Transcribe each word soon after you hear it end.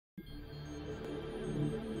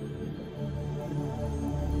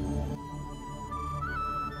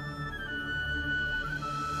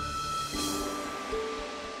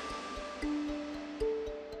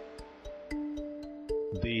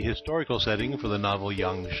historical setting for the novel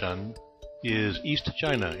Yang Shen is East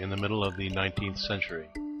China in the middle of the 19th century.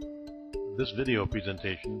 This video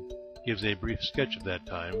presentation gives a brief sketch of that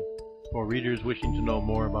time for readers wishing to know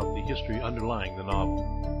more about the history underlying the novel.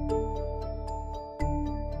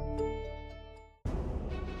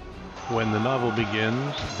 When the novel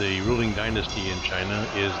begins, the ruling dynasty in China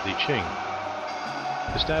is the Qing,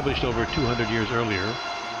 established over 200 years earlier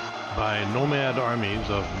by nomad armies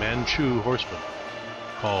of Manchu horsemen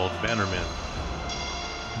called bannermen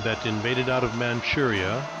that invaded out of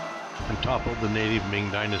Manchuria and toppled the native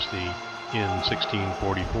Ming dynasty in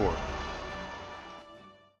 1644.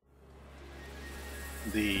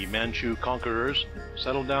 The Manchu conquerors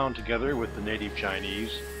settled down together with the native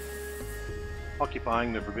Chinese,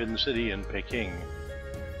 occupying the Forbidden City in Peking,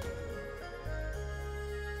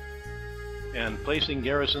 and placing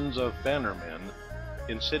garrisons of bannermen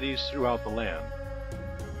in cities throughout the land.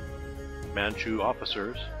 Manchu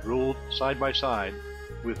officers ruled side by side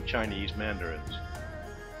with Chinese mandarins.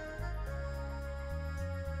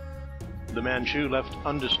 The Manchu left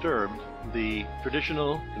undisturbed the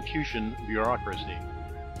traditional Confucian bureaucracy,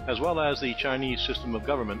 as well as the Chinese system of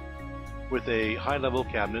government, with a high-level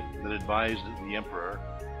cabinet that advised the emperor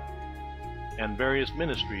and various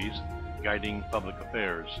ministries guiding public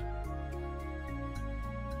affairs.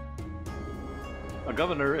 A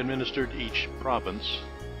governor administered each province,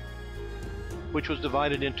 which was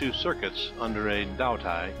divided into circuits under a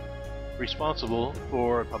daotai, responsible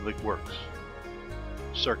for public works.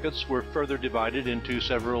 Circuits were further divided into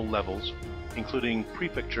several levels, including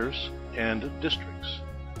prefectures and districts.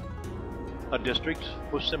 A district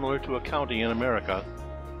was similar to a county in America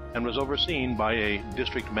and was overseen by a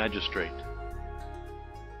district magistrate.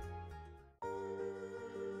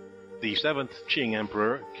 The 7th Qing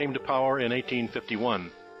emperor came to power in 1851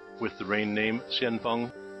 with the reign name Shen.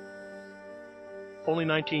 Only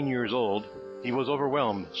 19 years old, he was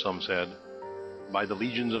overwhelmed, some said, by the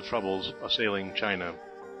legions of troubles assailing China.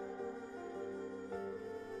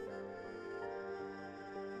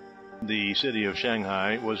 The city of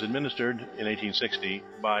Shanghai was administered in 1860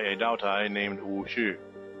 by a daotai named Wu Shi,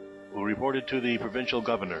 who reported to the provincial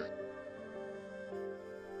governor.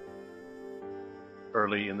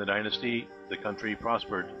 Early in the dynasty, the country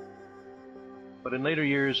prospered, but in later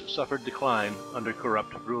years suffered decline under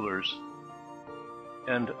corrupt rulers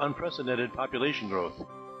and unprecedented population growth,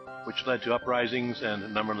 which led to uprisings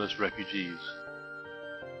and numberless refugees.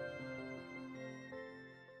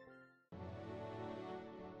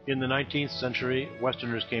 In the 19th century,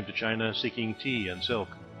 Westerners came to China seeking tea and silk.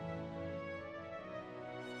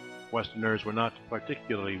 Westerners were not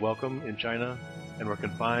particularly welcome in China and were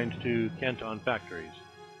confined to Canton factories,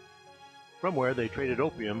 from where they traded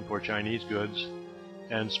opium for Chinese goods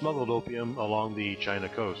and smuggled opium along the China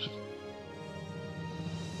coast.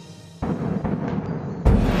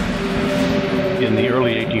 In the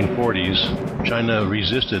early 1840s, China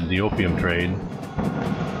resisted the opium trade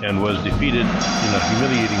and was defeated in a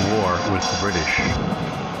humiliating war with the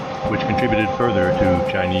British, which contributed further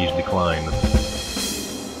to Chinese decline.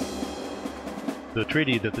 The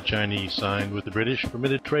treaty that the Chinese signed with the British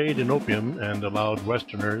permitted trade in opium and allowed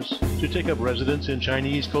Westerners to take up residence in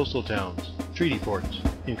Chinese coastal towns, treaty ports,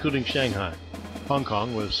 including Shanghai. Hong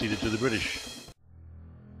Kong was ceded to the British.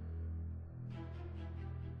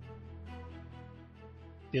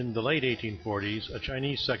 In the late 1840s, a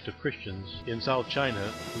Chinese sect of Christians in South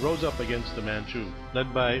China rose up against the Manchu,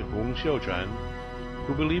 led by Hong Xiuquan,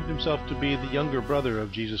 who believed himself to be the younger brother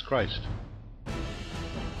of Jesus Christ.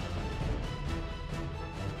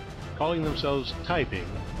 Calling themselves Taiping,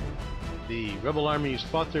 the rebel armies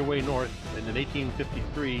fought their way north and in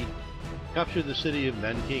 1853 captured the city of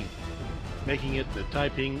Nanking, making it the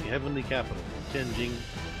Taiping heavenly capital, Tianjin.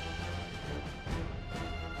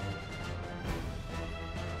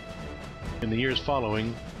 In the years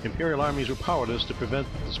following, imperial armies were powerless to prevent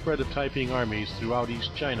the spread of Taiping armies throughout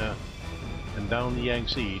East China and down the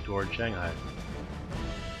Yangtze toward Shanghai.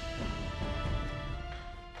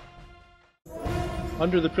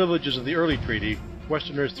 Under the privileges of the early treaty,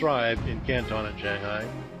 Westerners thrived in Canton and Shanghai,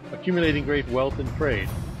 accumulating great wealth and trade.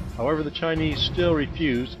 However, the Chinese still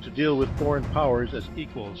refused to deal with foreign powers as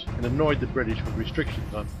equals and annoyed the British with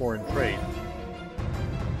restrictions on foreign trade.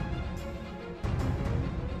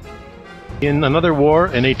 In another war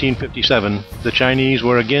in 1857, the Chinese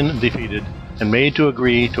were again defeated and made to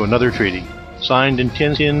agree to another treaty, signed in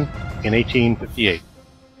Tianjin in 1858.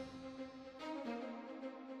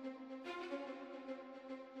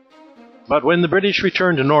 But when the British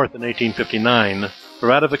returned north in 1859 for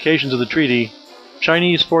ratifications of the treaty,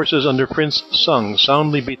 Chinese forces under Prince Sung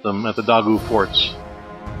soundly beat them at the Dagu forts.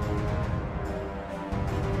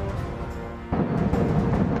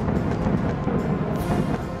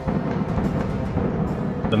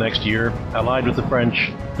 next year, allied with the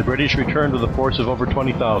French, the British returned with a force of over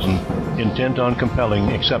 20,000, intent on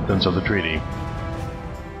compelling acceptance of the treaty.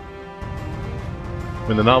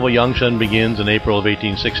 When the novel Yangshan begins in April of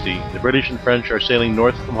 1860, the British and French are sailing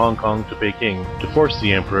north from Hong Kong to Peking to force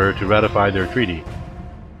the emperor to ratify their treaty.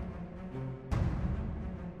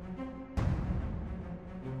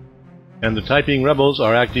 And the Taiping rebels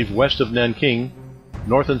are active west of Nanking,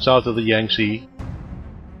 north and south of the Yangtze,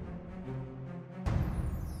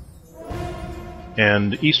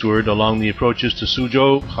 and eastward along the approaches to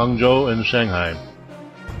Suzhou, Hangzhou, and Shanghai.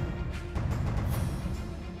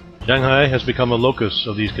 Shanghai has become a locus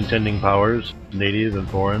of these contending powers, native and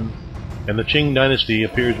foreign, and the Qing dynasty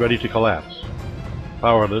appears ready to collapse,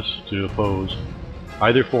 powerless to oppose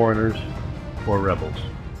either foreigners or rebels.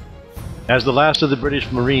 As the last of the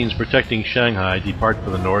British Marines protecting Shanghai depart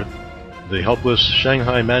for the north, the helpless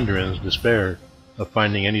Shanghai mandarins despair of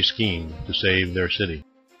finding any scheme to save their city.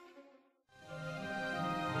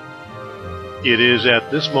 It is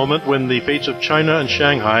at this moment, when the fates of China and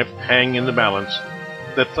Shanghai hang in the balance,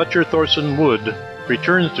 that Fletcher Thorson Wood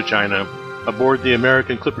returns to China aboard the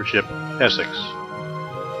American clipper ship Essex.